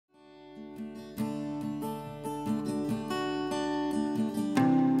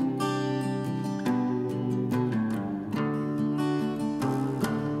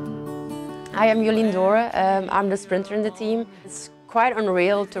Hi, I'm Jolien Dore. I'm the sprinter in the team. It's quite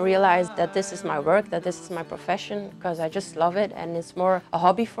unreal to realize that this is my work, that this is my profession, because I just love it and it's more a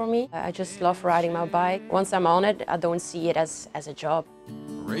hobby for me. I just love riding my bike. Once I'm on it, I don't see it as a job.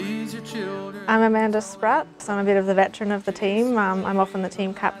 I'm Amanda Spratt, so I'm a bit of the veteran of the team. I'm often the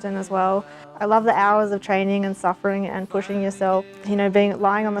team captain as well. I love the hours of training and suffering and pushing yourself. You know,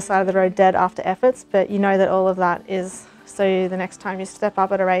 lying on the side of the road dead after efforts, but you know that all of that is so the next time you step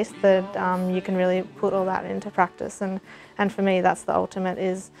up at a race that you can really put all that into practice. And for me, that's the ultimate,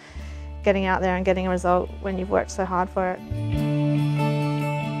 is getting out there and getting a result when you've worked so hard for it.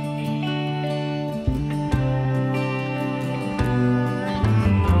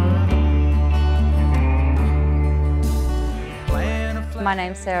 My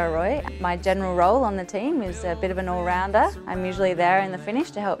name's Sarah Roy. My general role on the team is a bit of an all-rounder. I'm usually there in the finish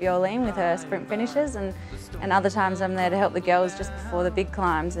to help Jolien with her sprint finishes, and other times I'm there to help the girls just before the big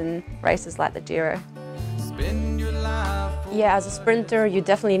climbs and races like the Giro. Yeah, as a sprinter you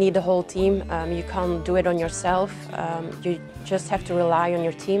definitely need the whole team. You can't do it on yourself. You just have to rely on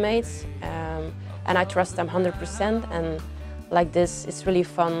your teammates, and I trust them 100%, and like this it's really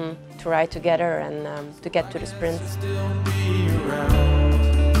fun to ride together and to get to the sprints.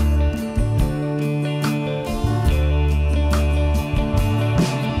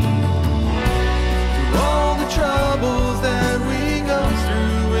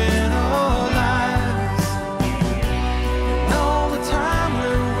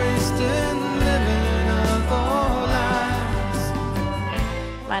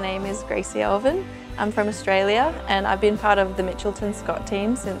 My name is Gracie Elvin. I'm from Australia and I've been part of the Mitchelton-SCOTT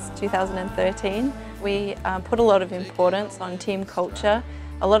team since 2013. We put a lot of importance on team culture.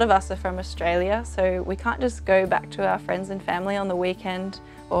 A lot of us are from Australia, so we can't just go back to our friends and family on the weekend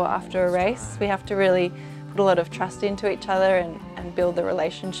or after a race. We have to really put a lot of trust into each other and build the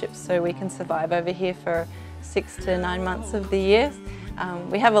relationships so we can survive over here for 6 to 9 months of the year.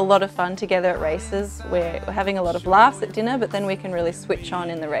 We have a lot of fun together at races. We're having a lot of laughs at dinner, but then we can really switch on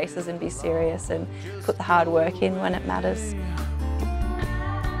in the races and be serious and put the hard work in when it matters.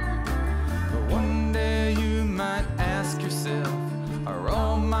 But one day you might ask yourself, are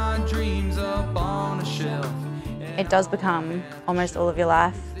all my dreams up on a shelf? It does become almost all of your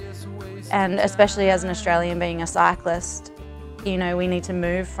life, and especially as an Australian being a cyclist, you know, we need to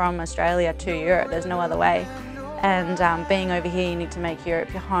move from Australia to Europe. There's no other way. And being over here, you need to make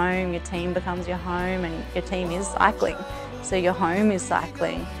Europe your home, your team becomes your home, and your team is cycling. So your home is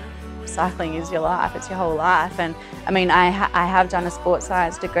cycling. Cycling is your life, it's your whole life. And I mean, I have done a sports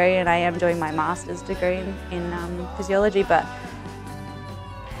science degree and I am doing my master's degree in physiology, but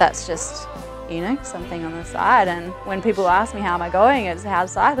that's just, you know, something on the side. And when people ask me how am I going, it's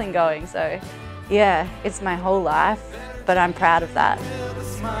how's cycling going? So yeah, it's my whole life, but I'm proud of that.